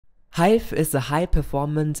Hive is a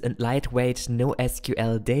high-performance and lightweight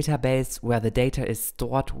NoSQL database where the data is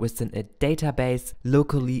stored within a database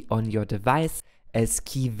locally on your device as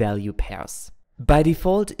key value pairs. By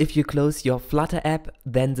default, if you close your Flutter app,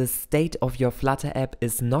 then the state of your Flutter app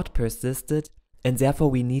is not persisted, and therefore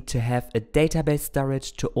we need to have a database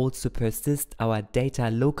storage to also persist our data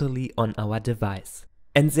locally on our device.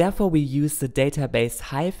 And therefore we use the database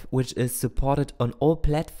Hive, which is supported on all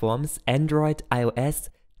platforms: Android, iOS,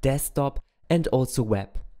 desktop, and also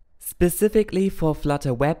web. Specifically for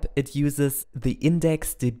Flutter Web, it uses the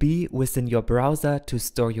IndexedDB within your browser to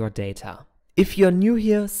store your data. If you're new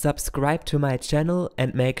here, subscribe to my channel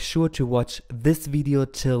and make sure to watch this video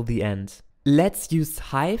till the end. Let's use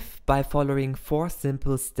Hive by following 4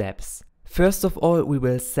 simple steps. First of all, we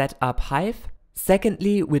will set up Hive.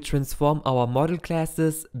 Secondly, we transform our model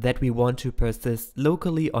classes that we want to persist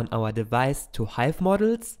locally on our device to Hive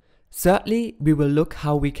models. Thirdly, we will look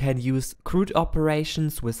how we can use CRUD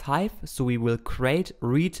operations with Hive, so we will create,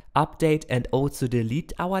 read, update and also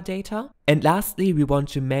delete our data. And lastly, we want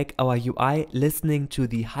to make our UI listening to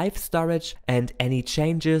the Hive storage and any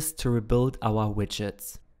changes to rebuild our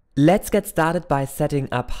widgets. Let's get started by setting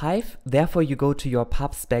up Hive. Therefore, you go to your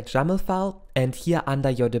pub/spec YAML file, and here under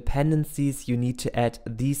your dependencies you need to add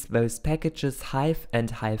both packages Hive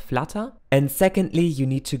and Hive Flutter. And secondly, you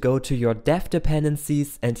need to go to your dev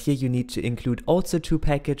dependencies, and here you need to include also 2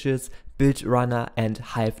 packages, build runner and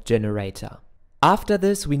Hive generator. After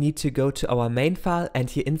this, we need to go to our main file, and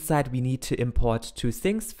here inside we need to import 2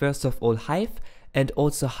 things. First of all, Hive and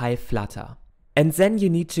also Hive Flutter. And then you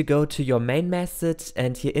need to go to your main method,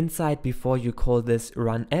 and here inside, before you call this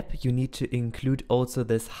run app, you need to include also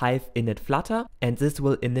this Hive init Flutter, and this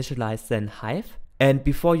will initialize then Hive. And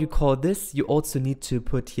before you call this, you also need to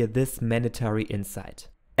put here this mandatory inside.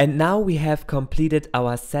 And now we have completed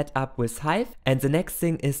our setup with Hive, and the next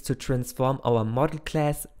thing is to transform our model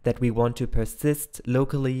class that we want to persist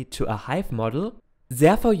locally to a Hive model.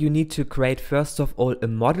 Therefore, you need to create first of all a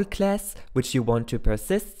model class which you want to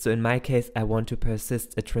persist. So in my case, I want to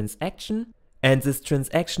persist a transaction. And this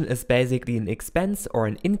transaction is basically an expense or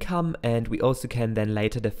an income, and we also can then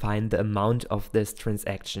later define the amount of this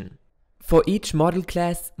transaction. For each model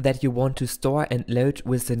class that you want to store and load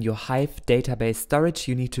within your Hive database storage,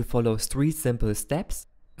 you need to follow 3 simple steps.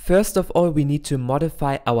 First of all, we need to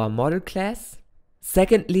modify our model class.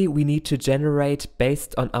 Secondly, we need to generate,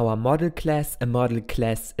 based on our model class, a model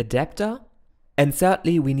class adapter. And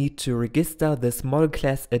thirdly, we need to register this model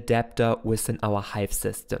class adapter within our Hive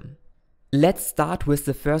system. Let's start with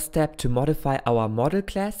the first step to modify our model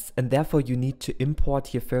class, and therefore you need to import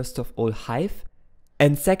here first of all Hive.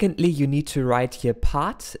 And secondly, you need to write here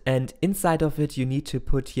part, and inside of it you need to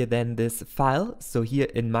put here then this file. So here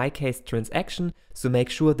in my case transaction, so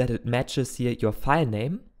make sure that it matches here your file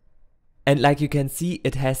name. And like you can see,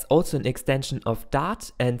 it has also an extension of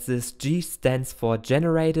Dart, and this G stands for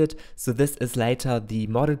generated, so this is later the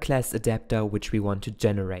model class adapter which we want to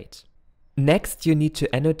generate. Next, you need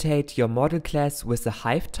to annotate your model class with a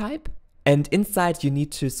Hive type, and inside you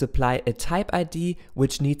need to supply a type ID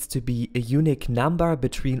which needs to be a unique number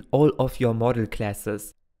between all of your model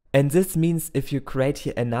classes. And this means if you create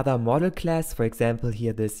here another model class, for example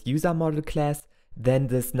here this user model class, then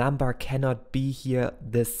this number cannot be here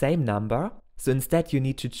the same number. So instead you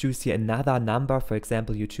need to choose here another number, for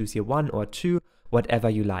example you choose here 1 or 2, whatever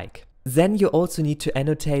you like. Then you also need to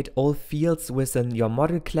annotate all fields within your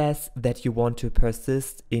model class that you want to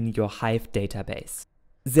persist in your Hive database.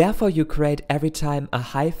 Therefore you create every time a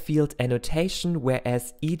Hive field annotation,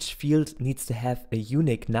 whereas each field needs to have a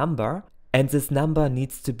unique number, and this number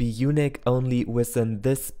needs to be unique only within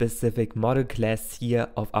this specific model class here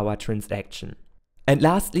of our transaction. And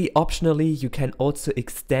lastly, optionally, you can also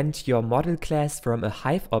extend your model class from a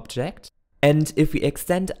Hive object. And if we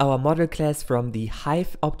extend our model class from the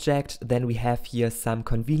Hive object, then we have here some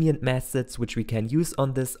convenient methods which we can use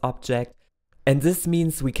on this object. And this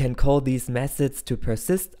means we can call these methods to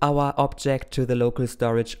persist our object to the local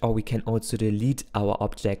storage, or we can also delete our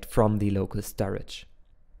object from the local storage.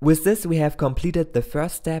 With this, we have completed the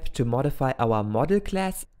first step to modify our model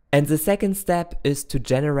class. And the second step is to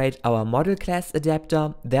generate our model class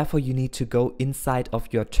adapter. Therefore, you need to go inside of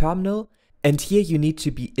your terminal, and here you need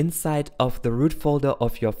to be inside of the root folder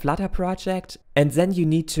of your Flutter project, and then you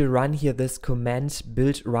need to run here this command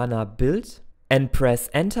build runner build and press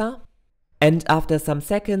enter. And after some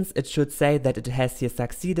seconds it should say that it has here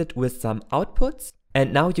succeeded with some outputs.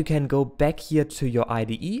 And now you can go back here to your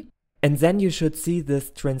IDE, and then you should see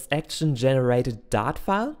this transaction generated Dart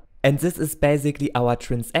file. And this is basically our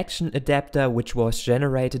transaction adapter which was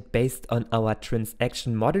generated based on our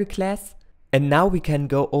transaction model class. And now we can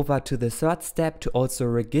go over to the third step to also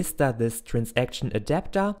register this transaction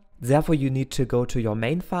adapter. Therefore, you need to go to your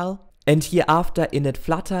main file. And here after init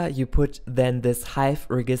Flutter, you put then this Hive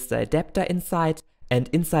register adapter inside. And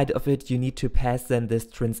inside of it, you need to pass then this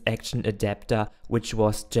transaction adapter, which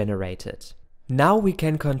was generated. Now we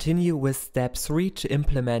can continue with step 3 to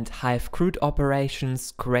implement Hive CRUD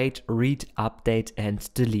operations, create, read, update, and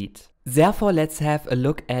delete. Therefore, let's have a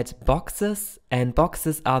look at boxes, and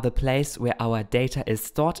boxes are the place where our data is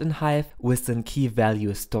stored in Hive within key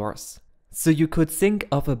value stores. So you could think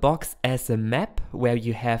of a box as a map where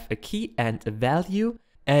you have a key and a value,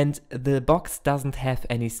 and the box doesn't have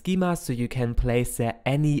any schema, so you can place there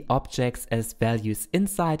any objects as values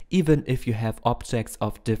inside, even if you have objects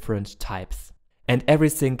of different types. And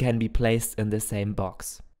everything can be placed in the same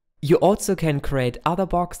box. You also can create other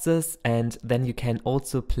boxes, and then you can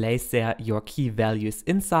also place there your key values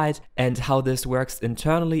inside. And how this works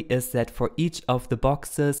internally is that for each of the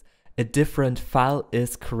boxes, a different file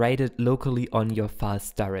is created locally on your file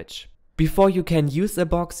storage. Before you can use a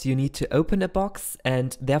box, you need to open a box,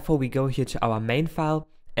 and therefore we go here to our main file,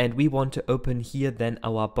 and we want to open here then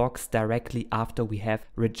our box directly after we have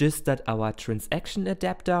registered our transaction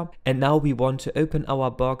adapter. And now we want to open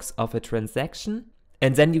our box of a transaction.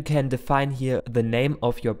 And then you can define here the name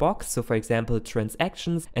of your box, so for example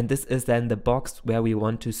transactions, and this is then the box where we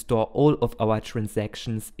want to store all of our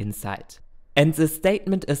transactions inside. And the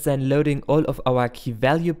statement is then loading all of our key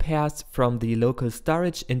value pairs from the local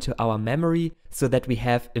storage into our memory so that we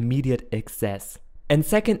have immediate access. And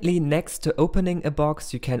secondly, next to opening a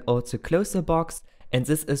box, you can also close a box, and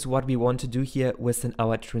this is what we want to do here within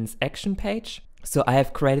our transaction page. So I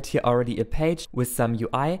have created here already a page with some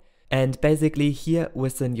UI. And basically here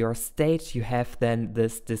within your state, you have then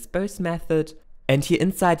this dispose method. And here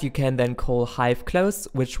inside you can then call Hive close,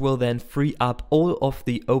 which will then free up all of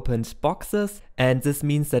the opened boxes. And this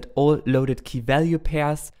means that all loaded key value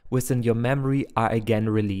pairs within your memory are again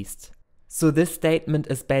released. So this statement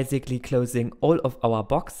is basically closing all of our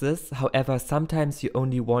boxes. However, sometimes you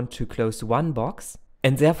only want to close one box.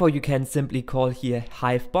 And therefore you can simply call here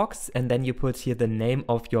Hive Box, and then you put here the name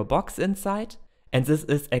of your box inside. And this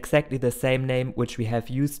is exactly the same name which we have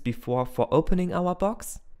used before for opening our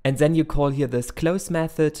box. And then you call here this close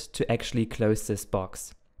method to actually close this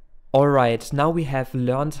box. Alright, now we have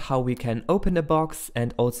learned how we can open a box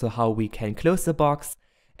and also how we can close a box.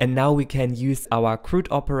 And now we can use our CRUD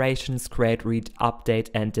operations, create, read, update,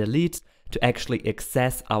 and delete to actually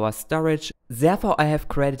access our storage. Therefore, I have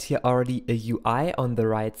created here already a UI on the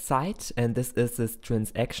right side, and this is this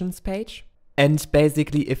transactions page. And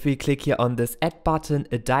basically, if we click here on this add button,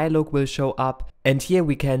 a dialog will show up. And here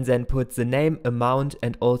we can then put the name, amount,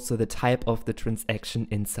 and also the type of the transaction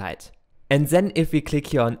inside. And then if we click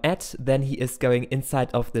here on add, then he is going inside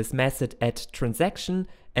of this method add transaction.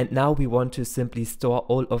 And now we want to simply store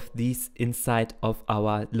all of these inside of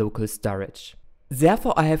our local storage.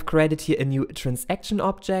 Therefore, I have created here a new transaction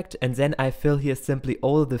object, and then I fill here simply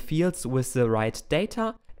all the fields with the right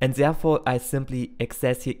data. And therefore, I simply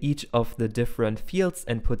access here each of the different fields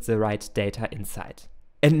and put the right data inside.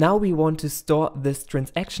 And now we want to store this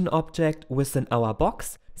transaction object within our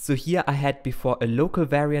box. So here I had before a local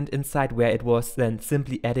variant inside where it was then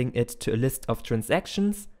simply adding it to a list of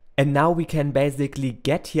transactions. And now we can basically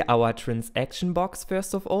get here our transaction box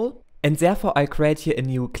first of all. And therefore I create here a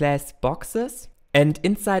new class boxes. And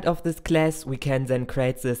inside of this class, we can then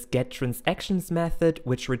create this getTransactions method,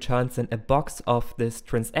 which returns then a box of this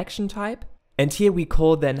transaction type. And here we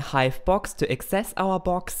call then Hive Box to access our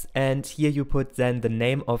box. And here you put then the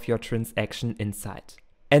name of your transaction inside.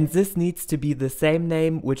 And this needs to be the same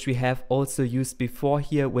name, which we have also used before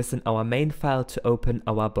here within our main file to open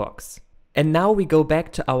our box. And now we go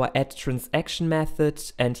back to our add transaction method.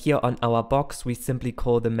 And here on our box, we simply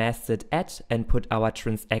call the method add and put our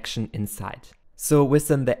transaction inside. So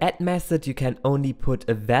within the add method, you can only put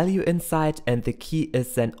a value inside and the key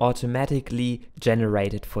is then automatically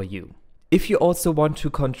generated for you. If you also want to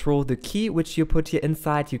control the key which you put here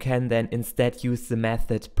inside, you can then instead use the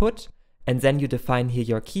method put, and then you define here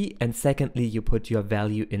your key, and secondly you put your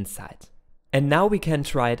value inside. And now we can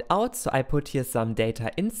try it out. So I put here some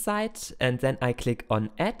data inside and then I click on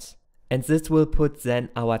add, and this will put then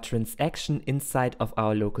our transaction inside of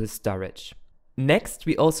our local storage. Next,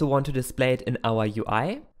 we also want to display it in our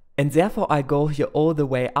UI, and therefore I go here all the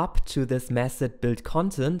way up to this method build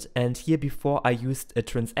content, and here before I used a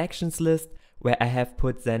transactions list where I have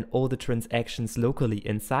put then all the transactions locally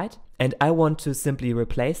inside, and I want to simply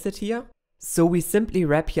replace it here. So we simply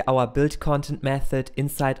wrap here our build content method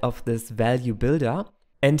inside of this value builder,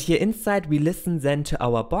 And here inside we listen then to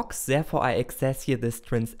our box, therefore I access here this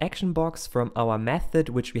transaction box from our method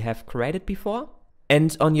which we have created before.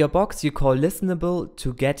 And on your box you call listenable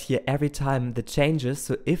to get here every time the changes,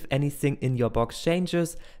 so if anything in your box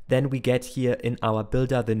changes, then we get here in our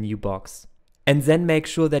builder the new box. And then make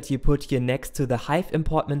sure that you put here next to the Hive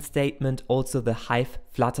importment statement also the Hive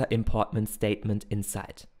Flutter importment statement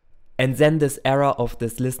inside. And then this error of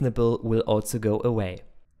this listenable will also go away.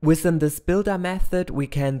 Within this builder method, we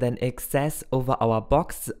can then access over our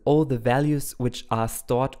box all the values which are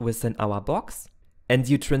stored within our box, and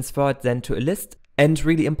you transfer it then to a list. And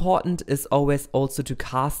really important is always also to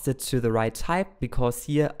cast it to the right type, because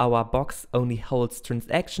here our box only holds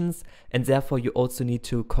transactions and therefore you also need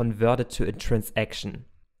to convert it to a transaction.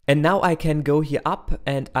 And now I can go here up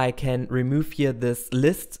and I can remove here this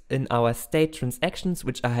list in our state transactions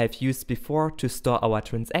which I have used before to store our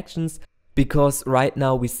transactions, because right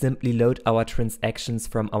now we simply load our transactions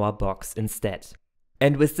from our box instead.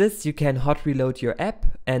 And with this you can hot reload your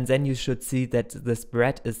app, and then you should see that the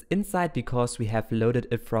spread is inside because we have loaded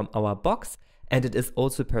it from our box and it is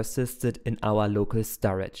also persisted in our local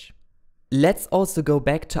storage. Let's also go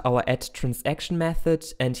back to our add transaction method,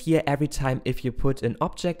 and here every time if you put an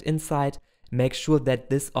object inside, make sure that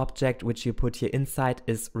this object which you put here inside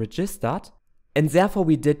is registered. And therefore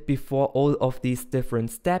we did before all of these different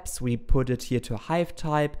steps. We put it here to Hive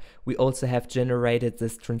type, we also have generated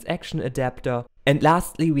this transaction adapter, and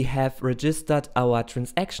lastly we have registered our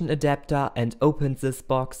transaction adapter and opened this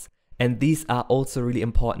box. And these are also really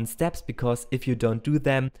important steps, because if you don't do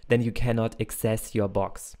them, then you cannot access your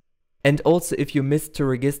box. And also if you miss to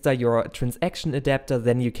register your transaction adapter,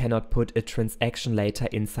 then you cannot put a transaction later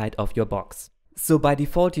inside of your box. So by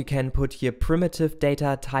default you can put here primitive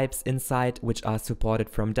data types inside which are supported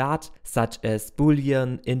from Dart, such as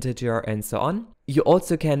Boolean, integer and so on. You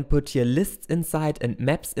also can put here lists inside and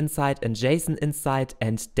maps inside and JSON inside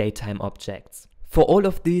and datetime objects. For all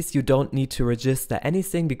of these you don't need to register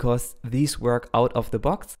anything because these work out of the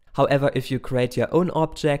box. However, if you create your own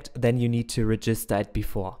object, then you need to register it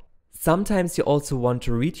before. Sometimes you also want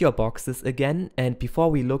to read your boxes again, and before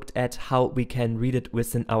we looked at how we can read it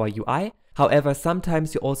within our UI. However,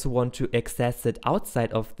 sometimes you also want to access it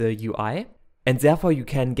outside of the UI, and therefore you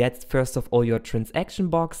can get first of all your transaction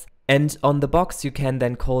box, and on the box you can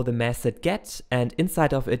then call the method get, and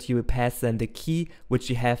inside of it you will pass then the key which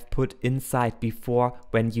you have put inside before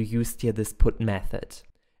when you used here this put method.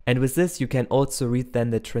 And with this you can also read then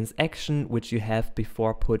the transaction which you have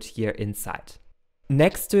before put here inside.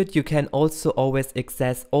 Next to it you can also always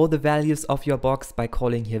access all the values of your box by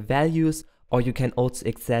calling here values, or you can also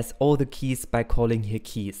access all the keys by calling here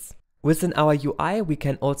keys. Within our UI we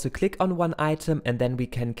can also click on one item and then we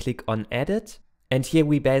can click on edit, and here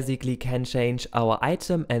we basically can change our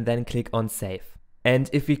item and then click on save. And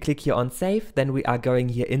if we click here on save, then we are going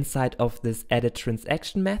here inside of this edit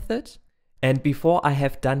transaction method. And before I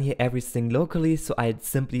have done here everything locally, so I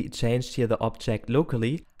simply changed here the object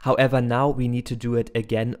locally. However, now we need to do it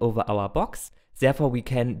again over our box. Therefore we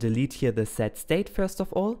can delete here the set state first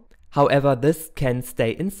of all. However, this can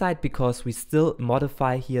stay inside because we still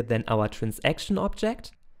modify here then our transaction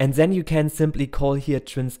object. And then you can simply call here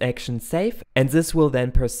transaction save, and this will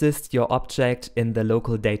then persist your object in the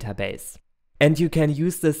local database. And you can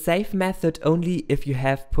use the save method only if you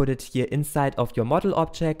have put it here inside of your model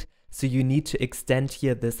object. So you need to extend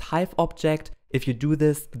here this Hive object. If you do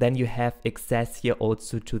this, then you have access here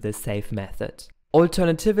also to the save method.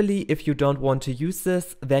 Alternatively, if you don't want to use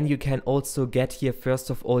this, then you can also get here first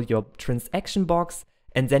of all your transaction box,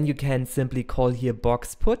 and then you can simply call here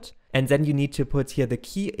box put, and then you need to put here the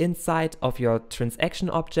key inside of your transaction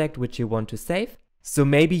object which you want to save. So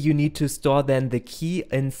maybe you need to store then the key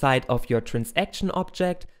inside of your transaction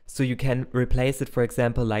object, so you can replace it for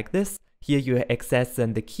example like this. Here you access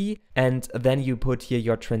then the key and then you put here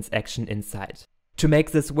your transaction inside. To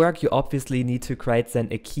make this work, you obviously need to create then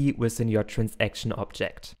a key within your transaction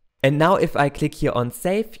object. And now if I click here on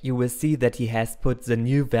save, you will see that he has put the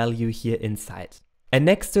new value here inside. And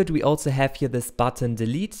next to it we also have here this button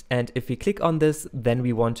delete, and if we click on this, then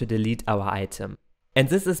we want to delete our item. And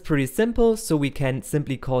this is pretty simple, so we can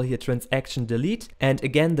simply call here transaction delete, and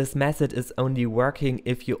again this method is only working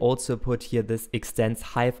if you also put here this extends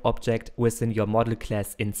Hive object within your model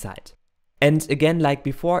class inside. And again, like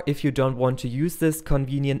before, if you don't want to use this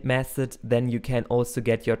convenient method, then you can also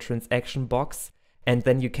get your transaction box, and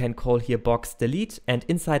then you can call here box delete, and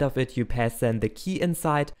inside of it you pass then the key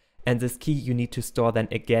inside, and this key you need to store then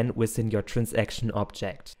again within your transaction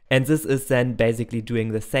object. And this is then basically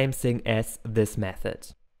doing the same thing as this method.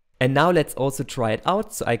 And now let's also try it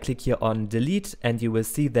out. So I click here on delete and you will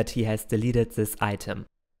see that he has deleted this item.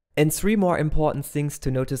 And 3 more important things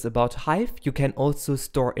to notice about Hive. You can also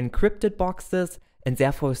store encrypted boxes and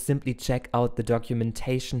therefore simply check out the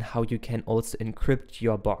documentation how you can also encrypt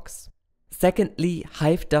your box. Secondly,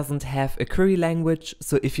 Hive doesn't have a query language,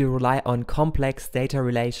 so if you rely on complex data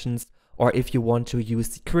relations or if you want to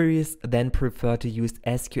use queries, then prefer to use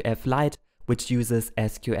SQLite, which uses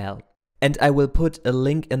SQL. And I will put a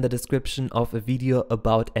link in the description of a video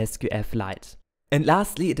about SQLite. And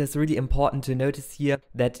lastly, it is really important to notice here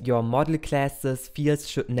that your model classes fields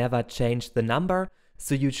should never change the number,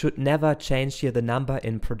 so you should never change here the number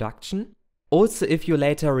in production. Also, if you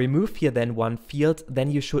later remove here then one field,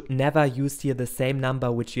 then you should never use here the same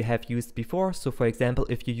number which you have used before. So for example,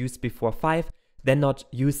 if you used before 5, then not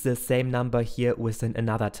use the same number here within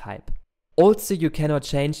another type. Also, you cannot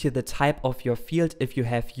change here the type of your field if you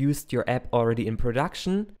have used your app already in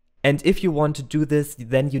production. And if you want to do this,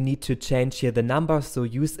 then you need to change here the number, so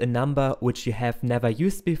use a number which you have never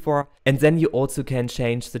used before, and then you also can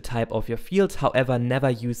change the type of your field, however never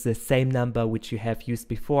use the same number which you have used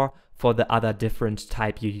before for the other different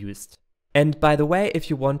type you used. And by the way,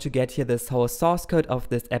 if you want to get here this whole source code of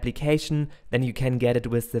this application, then you can get it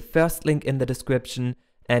with the first link in the description,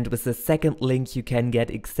 and with the second link you can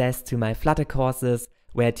get access to my Flutter courses,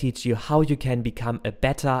 where I teach you how you can become a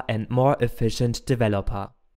better and more efficient developer.